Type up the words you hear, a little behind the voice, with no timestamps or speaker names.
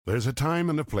There's a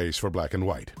time and a place for black and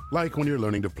white, like when you're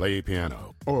learning to play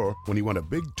piano, or when you want a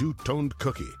big two-toned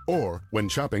cookie, or when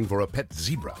shopping for a pet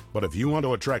zebra. But if you want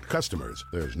to attract customers,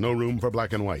 there's no room for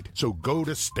black and white. So go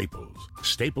to Staples.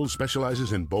 Staples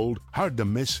specializes in bold,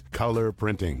 hard-to-miss color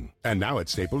printing. And now at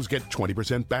Staples, get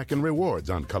 20% back in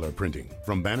rewards on color printing,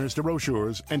 from banners to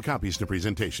brochures and copies to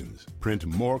presentations. Print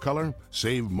more color,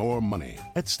 save more money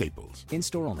at Staples.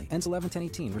 In-store only. Ends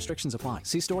 11/10/18. Restrictions apply.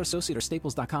 See store associate or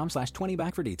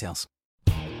staples.com/20back for details.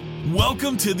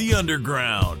 Welcome to the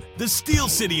Underground, the Steel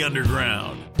City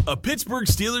Underground, a Pittsburgh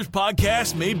Steelers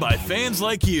podcast made by fans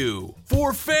like you,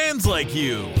 for fans like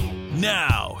you.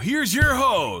 Now, here's your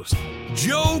host,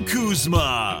 Joe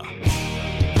Kuzma.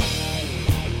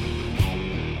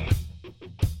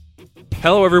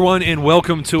 Hello, everyone, and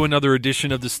welcome to another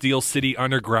edition of the Steel City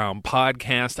Underground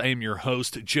podcast. I am your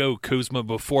host, Joe Kuzma.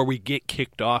 Before we get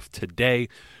kicked off today,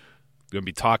 we're going to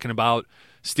be talking about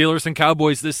Steelers and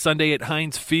Cowboys this Sunday at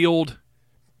Heinz Field.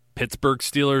 Pittsburgh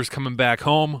Steelers coming back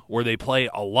home where they play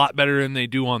a lot better than they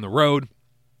do on the road.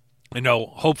 I know,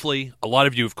 hopefully, a lot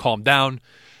of you have calmed down.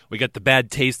 We got the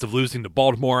bad taste of losing to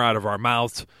Baltimore out of our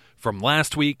mouths from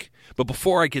last week. But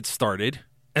before I get started,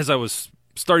 as I was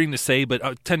starting to say, but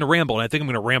I tend to ramble, and I think I'm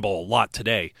going to ramble a lot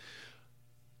today,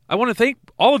 I want to thank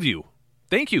all of you.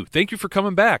 Thank you. Thank you for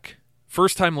coming back.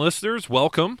 First-time listeners,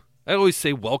 welcome. I always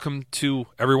say welcome to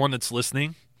everyone that's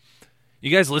listening.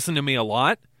 You guys listen to me a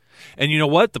lot. And you know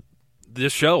what?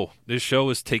 This show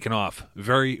is taken off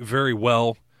very, very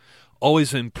well.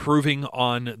 Always improving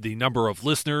on the number of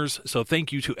listeners. So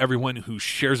thank you to everyone who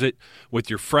shares it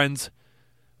with your friends.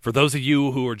 For those of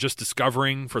you who are just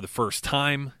discovering for the first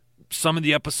time, some of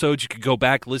the episodes you could go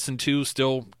back, listen to,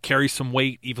 still carry some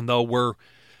weight, even though we're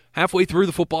halfway through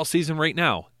the football season right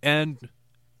now. And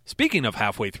speaking of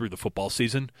halfway through the football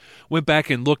season, went back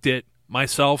and looked at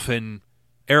myself and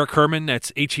Eric Herman,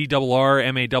 that's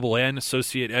HERRMANN,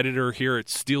 associate editor here at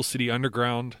Steel City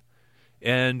Underground.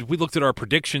 And we looked at our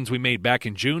predictions we made back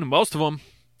in June, and most of them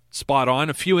spot on.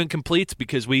 A few incompletes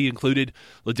because we included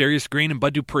Ladarius Green and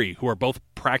Bud Dupree, who are both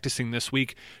practicing this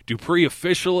week. Dupree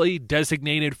officially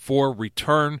designated for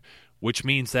return, which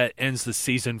means that ends the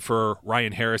season for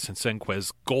Ryan Harris and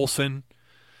Senquez Golson.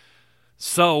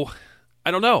 So I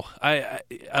don't know.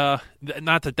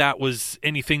 Not that was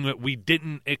anything that we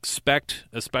didn't expect,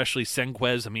 especially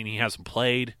Senquez. I mean, he hasn't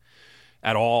played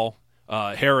at all.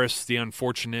 Harris, the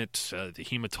unfortunate, the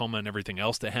hematoma and everything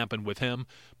else that happened with him.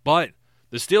 But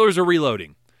the Steelers are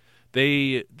reloading.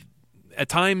 They, at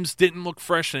times, didn't look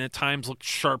fresh and at times looked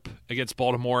sharp against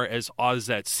Baltimore, as odd as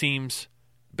that seems.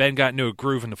 Ben got into a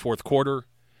groove in the fourth quarter.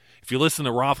 If you listen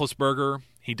to Roethlisberger,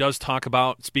 he does talk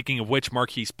about, speaking of which,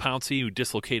 Marquise Pouncey, who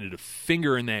dislocated a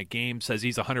finger in that game, says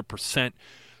he's 100%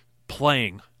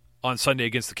 playing on Sunday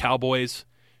against the Cowboys.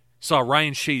 Saw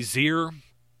Ryan Shazier,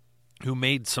 who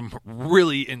made some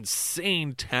really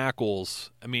insane tackles.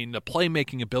 I mean, the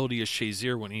playmaking ability of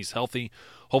Shazier when he's healthy.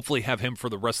 Hopefully have him for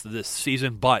the rest of this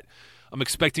season, but I'm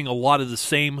expecting a lot of the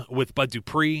same with Bud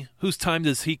Dupree. Whose time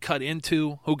does he cut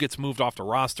into? Who gets moved off the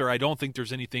roster? I don't think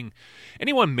there's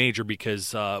anyone major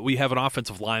because we have an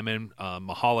offensive lineman,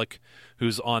 Mahalik,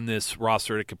 who's on this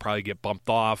roster that could probably get bumped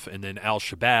off, and then Al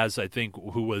Shabazz, I think,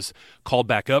 who was called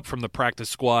back up from the practice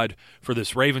squad for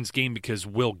this Ravens game because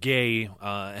Will Gay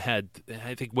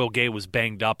Will Gay was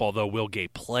banged up, although Will Gay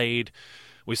played.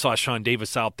 We saw Sean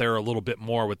Davis out there a little bit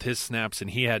more with his snaps, and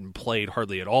he hadn't played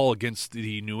hardly at all against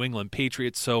the New England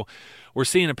Patriots. So we're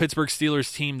seeing a Pittsburgh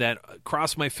Steelers team that,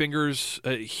 cross my fingers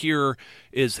here,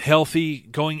 is healthy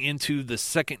going into the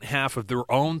second half of their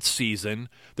own season.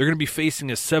 They're going to be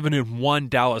facing a 7-1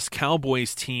 Dallas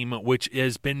Cowboys team, which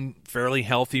has been fairly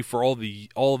healthy for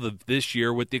all of this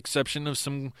year, with the exception of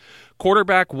some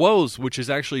quarterback woes, which has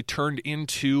actually turned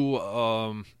into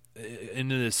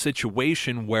a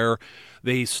situation where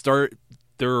they start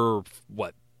their,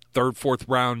 third, fourth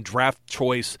round draft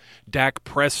choice, Dak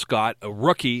Prescott, a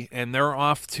rookie, and they're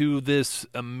off to this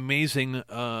amazing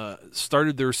start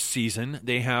of their season.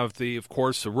 They have, of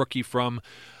course, a rookie from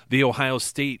the Ohio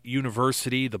State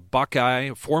University,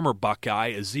 the former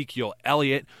Buckeye, Ezekiel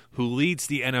Elliott, who leads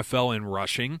the NFL in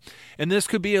rushing. And this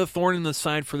could be a thorn in the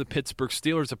side for the Pittsburgh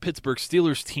Steelers, a Pittsburgh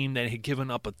Steelers team that had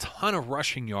given up a ton of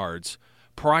rushing yards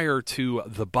prior to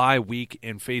the bye week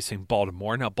and facing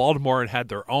Baltimore. Now, Baltimore had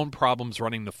their own problems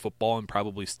running the football and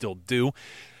probably still do.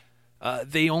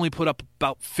 They only put up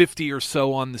about 50 or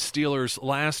so on the Steelers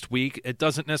last week. It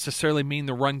doesn't necessarily mean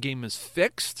the run game is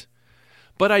fixed,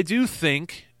 but I do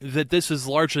think that this is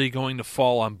largely going to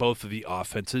fall on both of the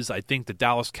offenses. I think the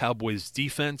Dallas Cowboys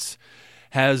defense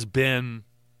has been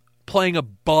playing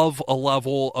above a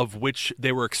level of which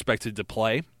they were expected to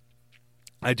play.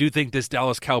 I do think this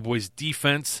Dallas Cowboys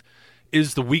defense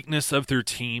is the weakness of their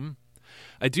team.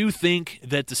 I do think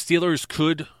that the Steelers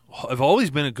have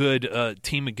always been a good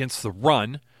team against the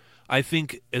run. I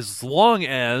think as long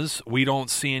as we don't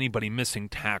see anybody missing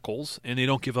tackles and they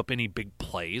don't give up any big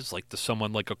plays like to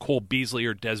someone like a Cole Beasley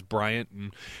or Des Bryant.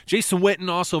 And Jason Witten,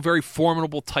 also a very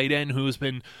formidable tight end who has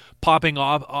been popping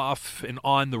off and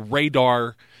on the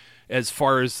radar as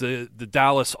far as the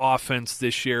Dallas offense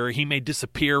this year. He may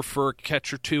disappear for a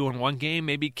catch or two in one game,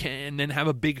 maybe can then have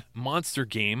a big monster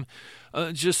game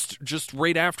just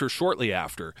shortly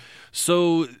after.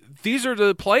 So these are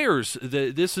the players.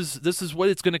 This is what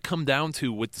it's going to come down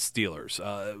to with the Steelers.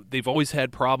 They've always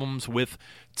had problems with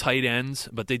tight ends,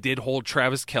 but they did hold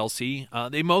Travis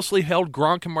Kelce. They mostly held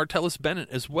Gronk and Martellus Bennett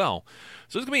as well.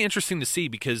 So it's going to be interesting to see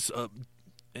because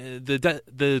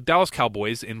the Dallas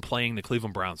Cowboys in playing the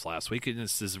Cleveland Browns last week, and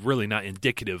this is really not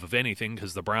indicative of anything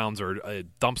because the Browns are a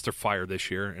dumpster fire this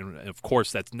year, and of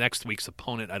course that's next week's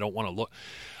opponent. I don't think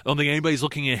anybody's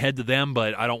looking ahead to them,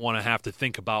 but I don't want to have to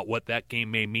think about what that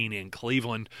game may mean in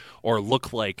Cleveland or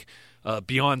look like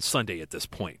beyond Sunday at this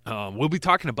point. We'll be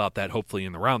talking about that hopefully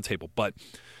in the roundtable, but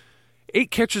 8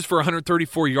 catches for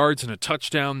 134 yards and a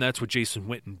touchdown. That's what Jason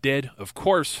Witten did. Of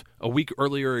course, a week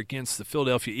earlier against the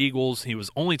Philadelphia Eagles, he was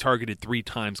only targeted 3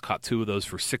 times, caught 2 of those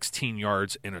for 16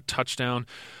 yards and a touchdown.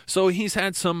 So he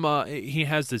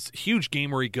has this huge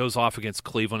game where he goes off against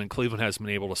Cleveland, and Cleveland hasn't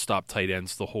been able to stop tight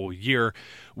ends the whole year.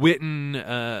 Witten,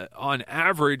 on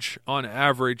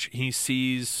average, he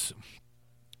sees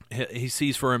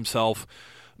for himself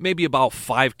maybe about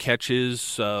 5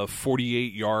 catches,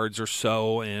 48 yards or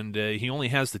so, and he only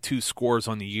has the 2 scores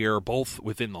on the year, both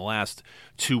within the last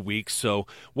 2 weeks. So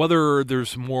whether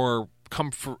there's more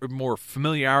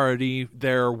familiarity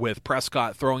there with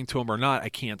Prescott throwing to him or not, I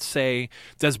can't say.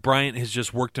 Des Bryant has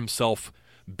just worked himself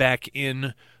back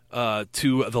in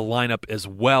to the lineup as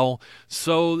well.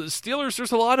 So the Steelers,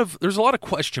 there's a lot of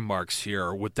question marks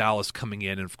here with Dallas coming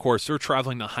in, and of course they're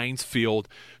traveling to Heinz Field,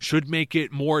 should make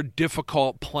it more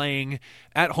difficult playing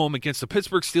at home against the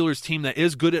Pittsburgh Steelers team that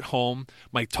is good at home.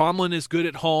 Mike Tomlin is good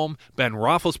at home. Ben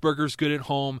Roethlisberger is good at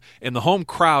home, and the home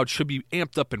crowd should be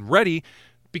amped up and ready,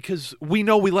 because we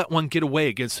know we let one get away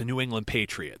against the New England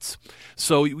Patriots.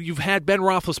 So you've had Ben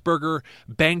Roethlisberger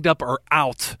banged up or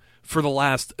out for the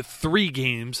last 3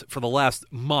 games for the last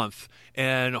month,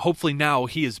 and hopefully now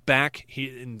he is back. He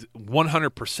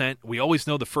 100%. We always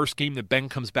know the first game that Ben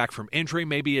comes back from injury,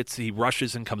 maybe it's he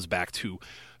rushes and comes back too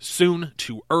soon,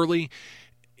 too early.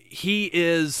 He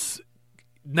is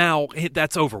now,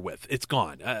 that's over with. It's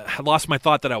gone. I lost my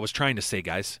thought that I was trying to say,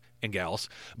 guys and gals,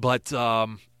 but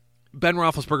Ben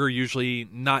Roethlisberger usually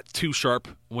not too sharp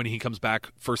when he comes back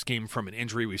first game from an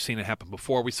injury. We've seen it happen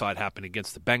before. We saw it happen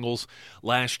against the Bengals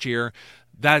last year.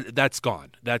 That's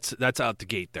gone. That's out the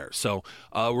gate there. So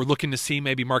we're looking to see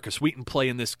maybe Marcus Wheaton play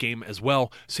in this game as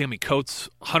well. Sammy Coates,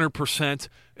 100%.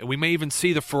 We may even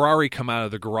see the Ferrari come out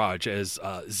of the garage, as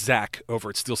Zach over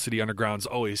at Steel City Underground is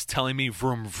always telling me,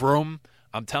 vroom, vroom.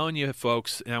 I'm telling you,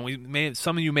 folks, and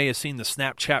some of you may have seen the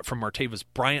Snapchat from Martavis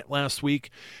Bryant last week,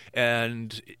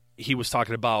 and he was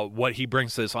talking about what he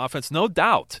brings to this offense. No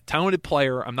doubt, talented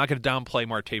player. I'm not going to downplay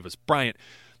Martavis Bryant.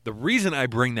 The reason I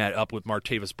bring that up with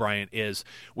Martavis Bryant is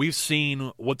we've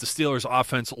seen what the Steelers'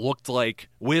 offense looked like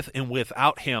with and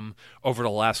without him over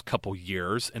the last couple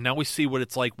years, and now we see what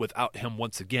it's like without him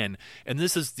once again. And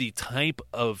this is the type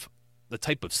of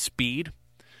speed,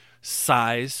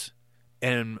 size,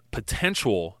 and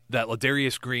potential that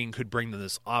Ladarius Green could bring to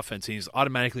this offense. And he's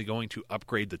automatically going to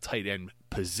upgrade the tight end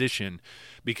position,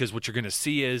 because what you're going to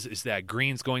see is that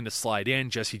Green's going to slide in.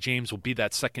 Jesse James will be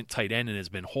that second tight end and has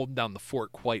been holding down the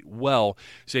fort quite well.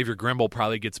 Xavier Grimble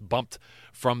probably gets bumped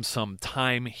from some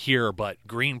time here, but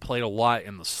Green played a lot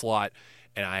in the slot,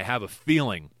 and I have a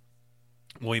feeling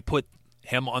when we put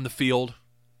him on the field,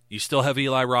 you still have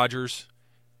Eli Rogers.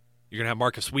 You're going to have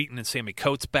Marcus Wheaton and Sammy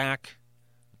Coates back.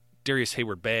 Darius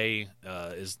Hayward-Bay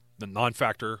is the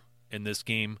non-factor in this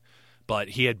game, but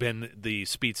he had been the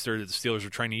speedster that the Steelers were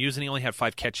trying to use, and he only had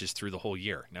 5 catches through the whole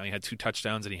year. Now he had 2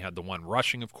 touchdowns, and he had the 1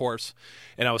 rushing, of course.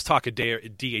 And I was talking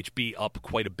DHB up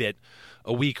quite a bit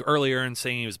a week earlier and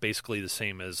saying he was basically the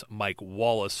same as Mike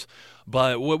Wallace.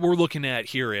 But what we're looking at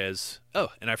here is,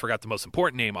 and I forgot the most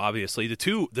important name, obviously, the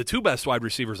two best wide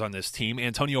receivers on this team,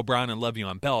 Antonio Brown and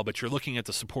Le'Veon Bell, but you're looking at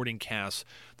the supporting cast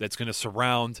that's going to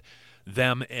surround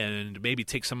them and maybe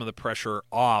take some of the pressure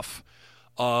off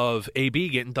of AB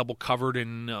getting double covered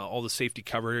and all the safety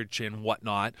coverage and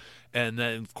whatnot. And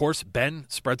then, of course, Ben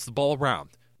spreads the ball around.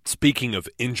 Speaking of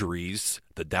injuries,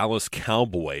 the Dallas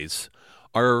Cowboys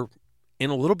are in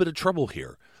a little bit of trouble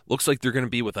here. Looks like they're going to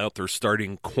be without their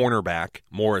starting cornerback,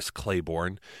 Morris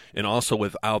Claiborne, and also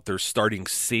without their starting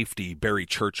safety, Barry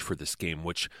Church, for this game,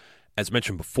 which, as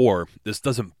mentioned before, this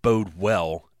doesn't bode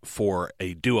well for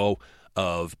a duo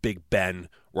of Big Ben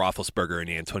Roethlisberger and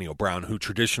Antonio Brown, who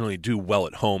traditionally do well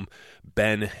at home.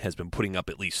 Ben has been putting up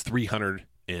at least 300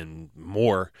 and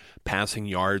more passing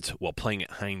yards while playing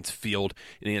at Heinz Field,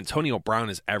 and Antonio Brown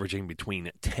is averaging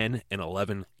between 10 and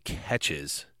 11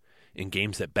 catches in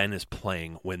games that Ben is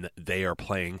playing when they are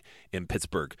playing in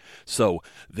Pittsburgh. So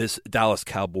this Dallas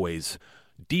Cowboys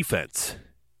defense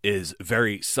is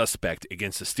very suspect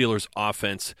against the Steelers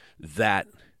offense that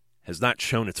has not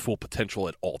shown its full potential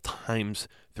at all times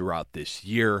throughout this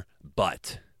year,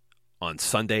 but on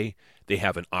Sunday they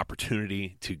have an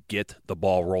opportunity to get the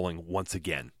ball rolling once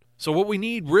again. So what we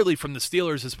need really from the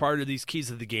Steelers as part of these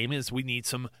keys of the game is we need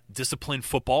some disciplined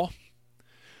football.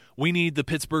 We need the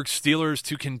Pittsburgh Steelers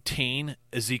to contain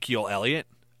Ezekiel Elliott,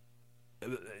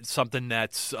 something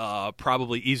that's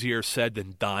probably easier said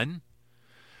than done.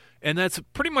 And that's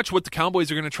pretty much what the Cowboys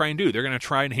are going to try and do. They're going to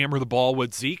try and hammer the ball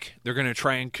with Zeke. They're going to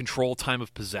try and control time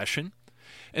of possession.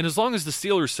 And as long as the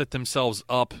Steelers set themselves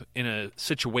up in a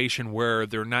situation where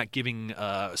they're not giving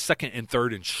second and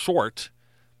third and short,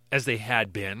 as they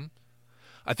had been,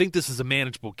 I think this is a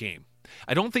manageable game.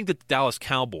 I don't think that the Dallas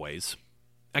Cowboys,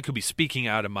 I could be speaking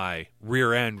out of my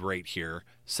rear end right here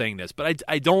saying this, but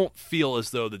I don't feel as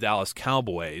though the Dallas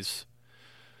Cowboys,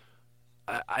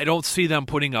 I don't see them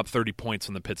putting up 30 points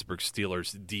on the Pittsburgh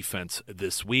Steelers defense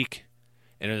this week.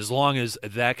 And as long as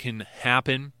that can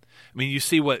happen, I mean, you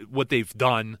see what they've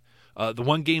done. The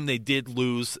one game they did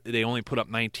lose, they only put up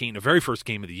 19. The very first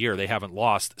game of the year, they haven't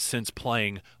lost since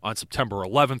playing on September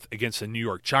 11th against the New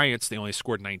York Giants. They only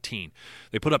scored 19.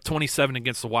 They put up 27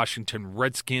 against the Washington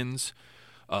Redskins.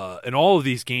 In all of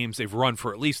these games, they've run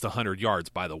for at least 100 yards,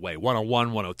 by the way.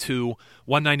 101, 102,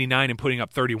 199 and putting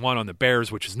up 31 on the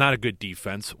Bears, which is not a good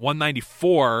defense.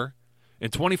 194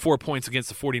 and 24 points against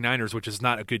the 49ers, which is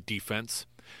not a good defense.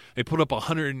 They put up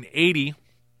 180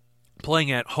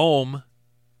 playing at home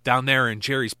down there in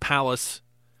Jerry's Palace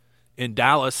in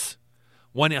Dallas.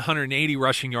 180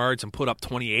 rushing yards and put up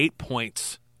 28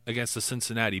 points against the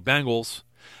Cincinnati Bengals.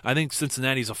 I think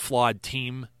Cincinnati's a flawed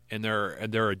team, and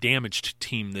they're a damaged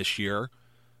team this year.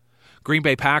 Green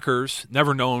Bay Packers,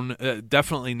 never known,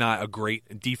 definitely not a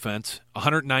great defense.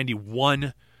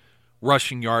 191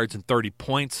 rushing yards and 30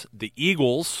 points. The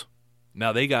Eagles,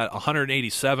 now they got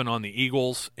 187 on the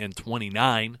Eagles and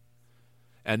 29.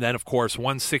 And then, of course,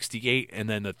 168 and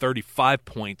then the 35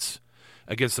 points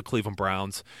against the Cleveland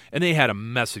Browns. And they had a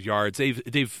mess of yards.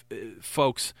 They've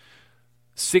folks,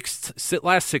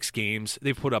 last 6 games,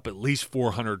 they've put up at least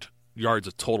 400 yards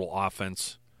of total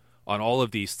offense on all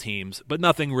of these teams, but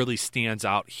nothing really stands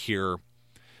out here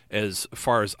as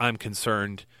far as I'm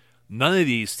concerned. None of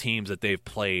these teams that they've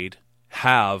played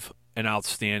have an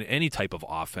outstanding any type of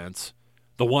offense.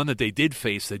 The one that they did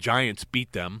face, the Giants,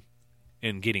 beat them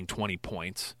in getting 20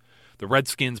 points. The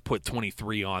Redskins put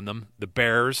 23 on them. The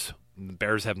Bears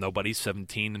have nobody,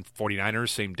 17, and 49ers,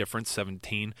 same difference,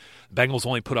 17. Bengals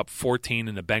only put up 14,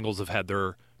 and the Bengals have had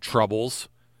their troubles.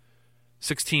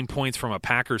 16 points from a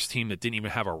Packers team that didn't even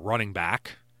have a running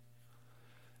back.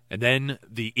 And then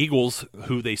the Eagles,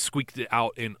 who they squeaked it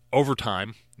out in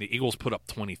overtime, the Eagles put up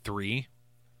 23.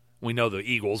 We know the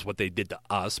Eagles, what they did to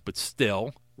us, but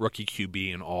still, rookie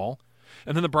QB and all.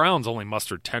 And then the Browns only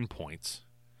mustered 10 points.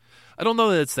 I don't know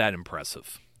that it's that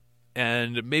impressive.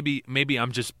 And maybe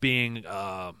I'm just being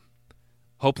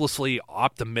hopelessly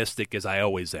optimistic, as I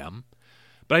always am.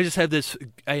 But I just have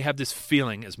this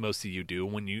feeling, as most of you do,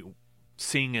 when you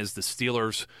seeing as the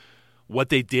Steelers, what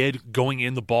they did going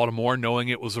into Baltimore, knowing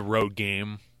it was a road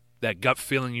game, that gut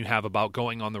feeling you have about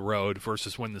going on the road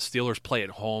versus when the Steelers play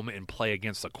at home and play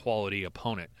against a quality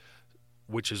opponent,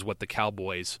 which is what the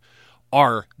Cowboys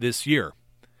are this year.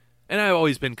 And I've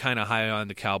always been kind of high on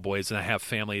the Cowboys, and I have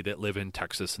family that live in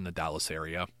Texas in the Dallas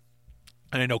area.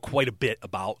 And I know quite a bit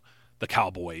about the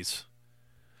Cowboys.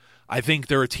 I think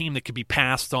they're a team that could be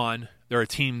passed on. They're a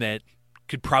team that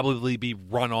could probably be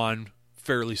run on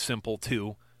fairly simple,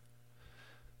 too.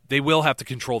 They will have to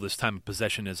control this time of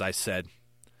possession, as I said.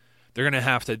 They're going to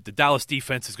have to, the Dallas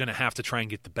defense is going to have to try and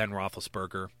get to Ben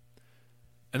Roethlisberger.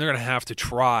 And they're going to have to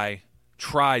try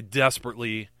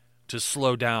desperately to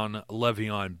slow down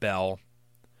Le'Veon Bell.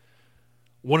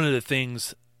 One of the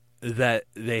things that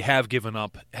they have given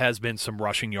up has been some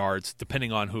rushing yards,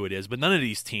 depending on who it is. But none of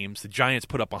these teams, the Giants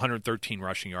put up 113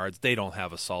 rushing yards. They don't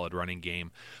have a solid running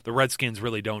game. The Redskins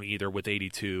really don't either with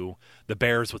 82. The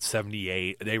Bears with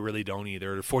 78. They really don't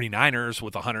either. The 49ers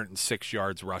with 106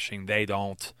 yards rushing. They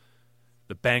don't.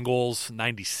 The Bengals,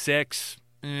 96.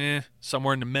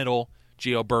 somewhere in the middle,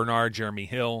 Gio Bernard, Jeremy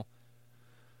Hill.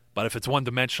 But if it's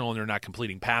one-dimensional and they're not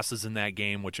completing passes in that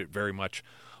game, which it very much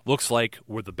looks like,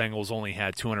 where the Bengals only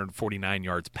had 249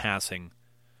 yards passing,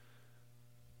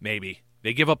 maybe.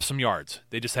 They give up some yards.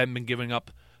 They just haven't been giving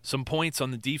up some points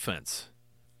on the defense.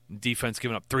 Defense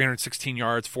giving up 316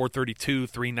 yards, 432,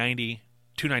 390,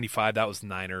 295. That was the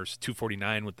Niners.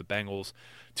 249 with the Bengals.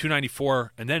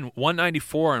 294, and then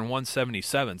 194 and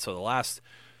 177. So the last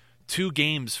two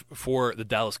games for the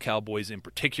Dallas Cowboys in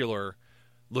particular,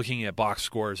 looking at box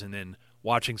scores and then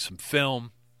watching some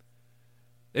film,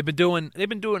 they've been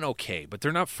doing okay, but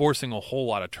they're not forcing a whole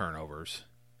lot of turnovers.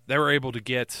 They were able to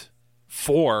get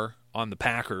 4 on the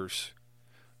Packers.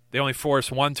 They only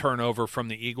forced 1 turnover from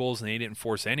the Eagles, and they didn't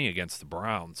force any against the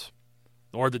Browns,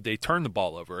 nor did they turn the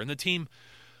ball over. And the team,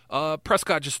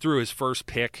 Prescott just threw his first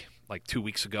pick like 2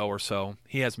 weeks ago or so.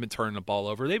 He hasn't been turning the ball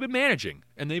over. They've been managing,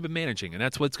 and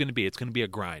that's what it's going to be. It's going to be a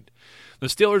grind. The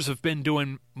Steelers have been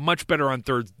doing much better on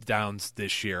third downs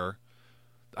this year.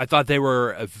 I thought they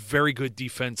were a very good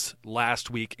defense last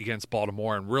week against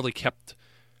Baltimore and really kept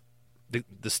the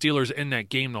Steelers in that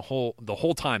game the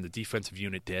whole time. The defensive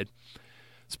unit did.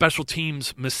 Special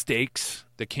teams mistakes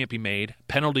that can't be made,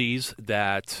 penalties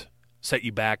that set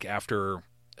you back after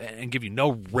and give you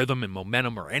no rhythm and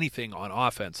momentum or anything on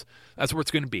offense. That's where it's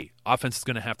going to be. Offense is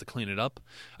going to have to clean it up.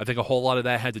 I think a whole lot of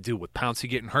that had to do with Pouncey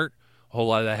getting hurt. A whole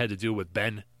lot of that had to do with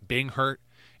Ben being hurt.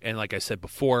 And like I said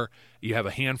before, you have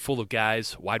a handful of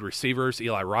guys, wide receivers.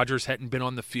 Eli Rogers hadn't been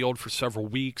on the field for several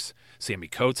weeks. Sammy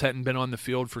Coates hadn't been on the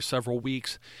field for several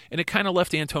weeks. And it kind of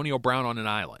left Antonio Brown on an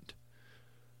island.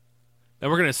 Now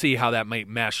we're going to see how that might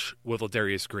mesh with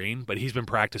Ladarius Green, but he's been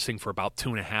practicing for about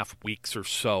 2.5 weeks or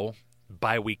so.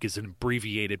 Bye week is an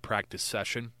abbreviated practice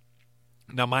session.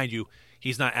 Now, mind you,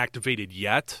 he's not activated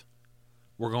yet.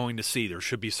 We're going to see. There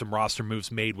should be some roster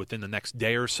moves made within the next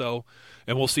day or so,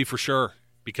 and we'll see for sure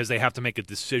because they have to make a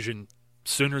decision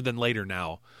sooner than later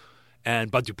now.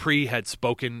 And Bud Dupree had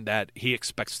spoken that he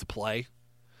expects to play.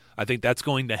 I think that's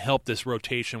going to help this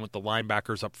rotation with the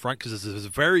linebackers up front because this is a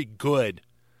very good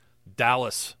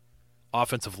Dallas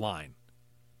offensive line.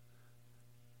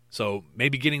 So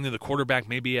maybe getting to the quarterback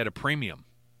maybe at a premium.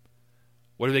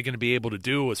 What are they going to be able to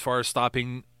do as far as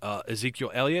stopping Ezekiel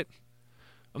Elliott?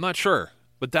 I'm not sure.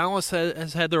 But Dallas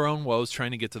has had their own woes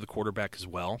trying to get to the quarterback as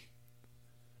well.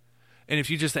 And if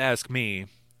you just ask me,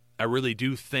 I really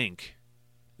do think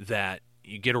that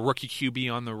you get a rookie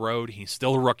QB on the road. He's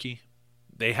still a rookie.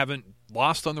 They haven't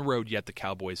lost on the road yet. The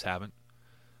Cowboys haven't.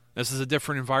 This is a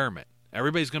different environment.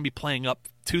 Everybody's going to be playing up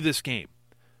to this game.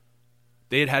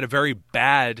 They had a very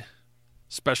bad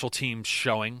special teams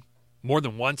showing more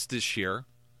than once this year.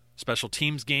 Special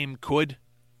teams game could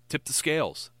tip the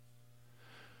scales.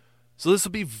 So this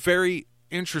will be very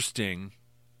interesting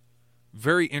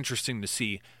to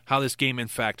see how this game, in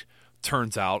fact,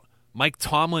 turns out. Mike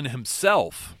Tomlin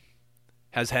himself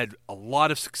has had a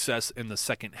lot of success in the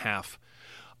second half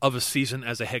of a season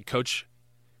as a head coach.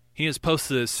 He has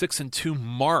posted a 6-2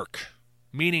 mark,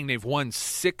 meaning they've won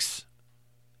 6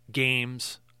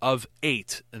 games of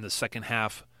 8 in the second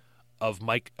half of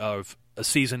a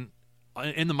season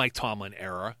in the Mike Tomlin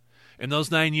era. In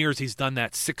those 9 years, he's done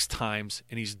that 6 times,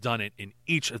 and he's done it in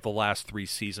each of the last 3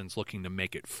 seasons, looking to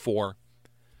make it 4.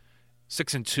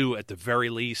 6-2 at the very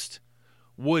least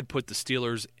would put the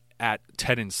Steelers at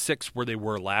 10-6 where they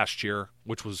were last year,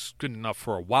 which was good enough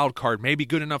for a wild card, maybe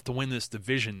good enough to win this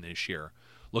division this year.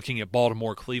 Looking at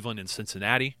Baltimore, Cleveland, and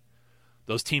Cincinnati,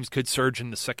 those teams could surge in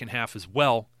the second half as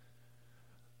well.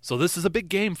 So this is a big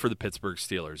game for the Pittsburgh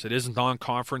Steelers. It is a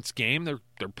non-conference game.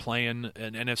 They're playing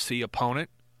an NFC opponent.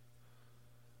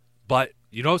 But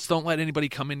you just don't let anybody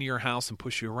come into your house and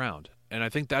push you around. And I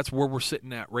think that's where we're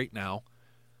sitting at right now.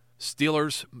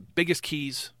 Steelers, biggest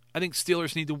keys. I think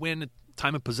Steelers need to win at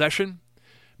time of possession.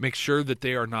 Make sure that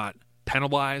they are not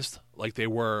penalized like they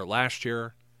were last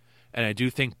year. And I do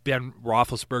think Ben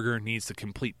Roethlisberger needs to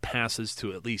complete passes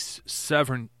to at least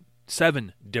seven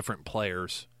different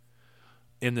players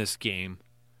in this game.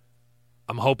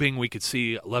 I'm hoping we could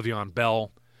see Le'Veon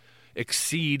Bell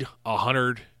exceed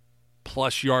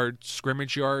 100-plus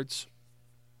scrimmage yards.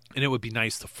 And it would be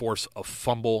nice to force a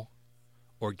fumble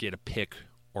or get a pick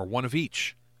or one of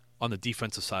each on the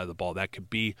defensive side of the ball. That could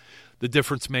be the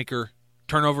difference maker.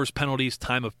 Turnovers, penalties,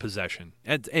 time of possession.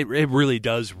 It really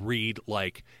does read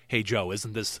like, hey, Joe,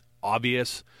 isn't this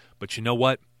obvious? But you know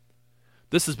what?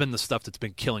 This has been the stuff that's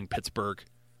been killing Pittsburgh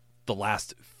the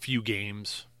last few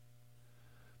games.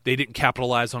 They didn't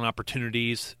capitalize on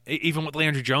opportunities. Even with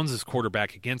Landry Jones as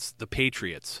quarterback against the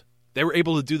Patriots. They were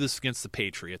able to do this against the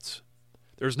Patriots.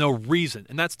 There's no reason.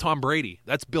 And that's Tom Brady.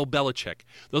 That's Bill Belichick.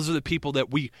 Those are the people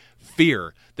that we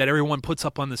fear, that everyone puts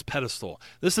up on this pedestal.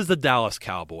 This is the Dallas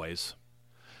Cowboys.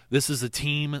 This is a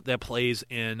team that plays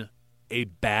in a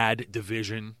bad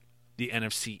division, the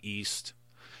NFC East.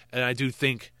 And I do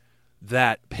think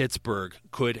that Pittsburgh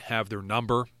could have their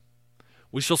number.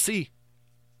 We shall see.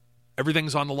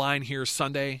 Everything's on the line here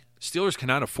Sunday. Steelers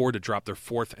cannot afford to drop their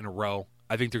fourth in a row.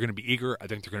 I think they're going to be eager. I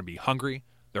think they're going to be hungry.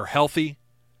 They're healthy.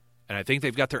 And I think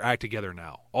they've got their act together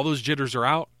now. All those jitters are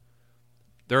out.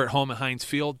 They're at home at Heinz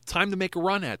Field. Time to make a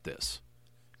run at this.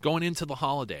 Going into the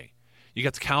holiday. You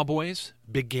got the Cowboys,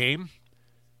 big game.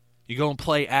 You go and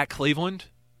play at Cleveland,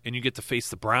 and you get to face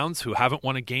the Browns, who haven't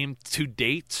won a game to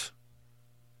date.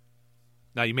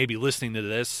 Now, you may be listening to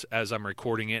this as I'm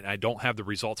recording it, and I don't have the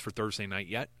results for Thursday night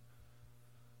yet.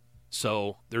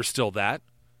 So there's still that.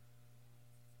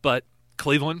 But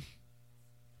Cleveland,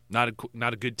 not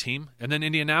a good team. And then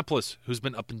Indianapolis, who's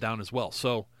been up and down as well.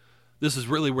 So this is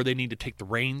really where they need to take the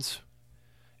reins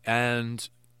and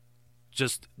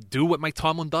just do what Mike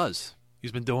Tomlin does.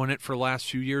 He's been doing it for the last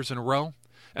few years in a row.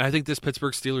 And I think this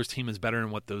Pittsburgh Steelers team is better than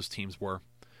what those teams were.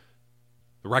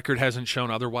 The record hasn't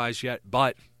shown otherwise yet,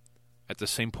 but at the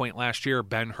same point last year,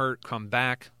 Ben Hurt come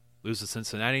back, lose to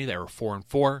Cincinnati. They were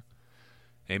 4-4.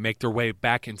 They make their way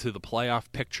back into the playoff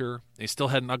picture. They still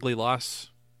had an ugly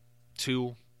loss,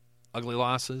 2 ugly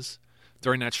losses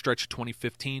during that stretch of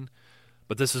 2015.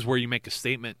 But this is where you make a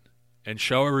statement and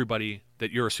show everybody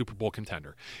that you're a Super Bowl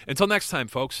contender. Until next time,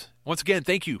 folks, once again,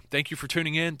 thank you. Thank you for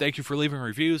tuning in. Thank you for leaving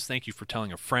reviews. Thank you for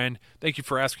telling a friend. Thank you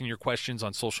for asking your questions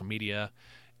on social media.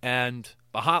 And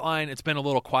the hotline, it's been a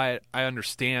little quiet. I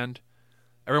understand.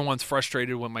 Everyone's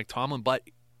frustrated with Mike Tomlin, but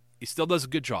he still does a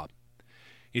good job.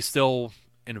 He's still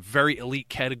in a very elite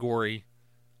category.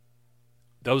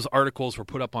 Those articles were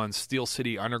put up on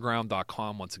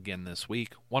SteelCityUnderground.com once again this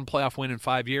week. 1 playoff win in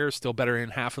 5 years, still better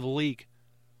than half of the league.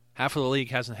 Half of the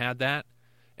league hasn't had that.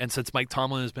 And since Mike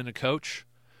Tomlin has been a coach,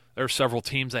 there are several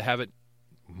teams that haven't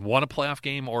won a playoff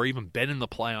game or even been in the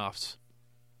playoffs.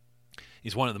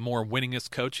 He's one of the more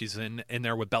winningest coaches. He's in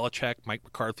there with Belichick, Mike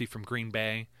McCarthy from Green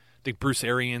Bay. I think Bruce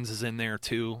Arians is in there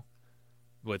too,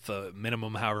 with a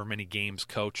minimum however many games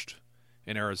coached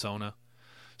in Arizona.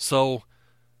 So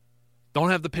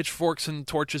don't have the pitchforks and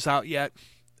torches out yet.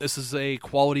 This is a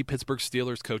quality Pittsburgh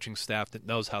Steelers coaching staff that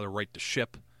knows how to right the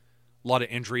ship. A lot of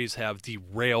injuries have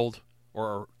derailed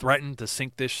or threatened to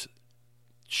sink this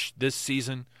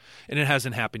season, and it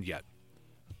hasn't happened yet.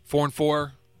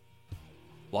 4-4,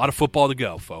 a lot of football to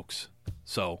go, folks.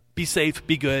 So be safe,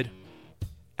 be good,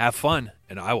 have fun,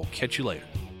 and I will catch you later.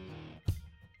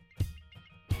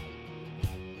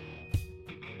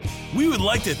 We would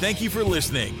like to thank you for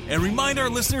listening and remind our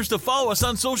listeners to follow us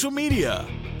on social media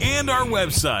and our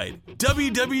website,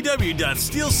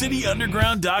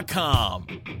 www.steelcityunderground.com.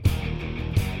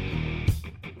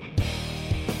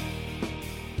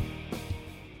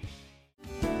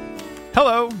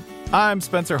 Hello, I'm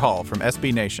Spencer Hall from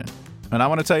SB Nation, and I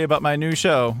want to tell you about my new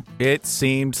show, It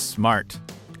Seemed Smart.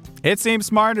 It Seemed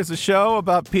Smart is a show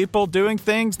about people doing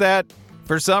things that,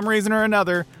 for some reason or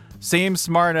another, seem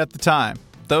smart at the time.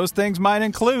 Those things might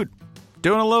include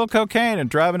doing a little cocaine and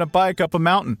driving a bike up a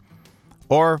mountain.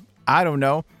 Or, I don't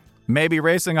know, maybe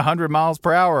racing 100 miles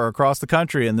per hour across the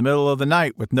country in the middle of the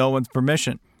night with no one's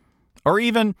permission. Or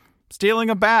even stealing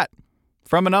a bat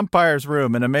from an umpire's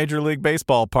room in a Major League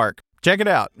Baseball park. Check it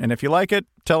out, and if you like it,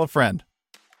 tell a friend.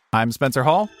 I'm Spencer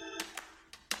Hall.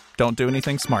 Don't do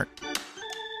anything smart.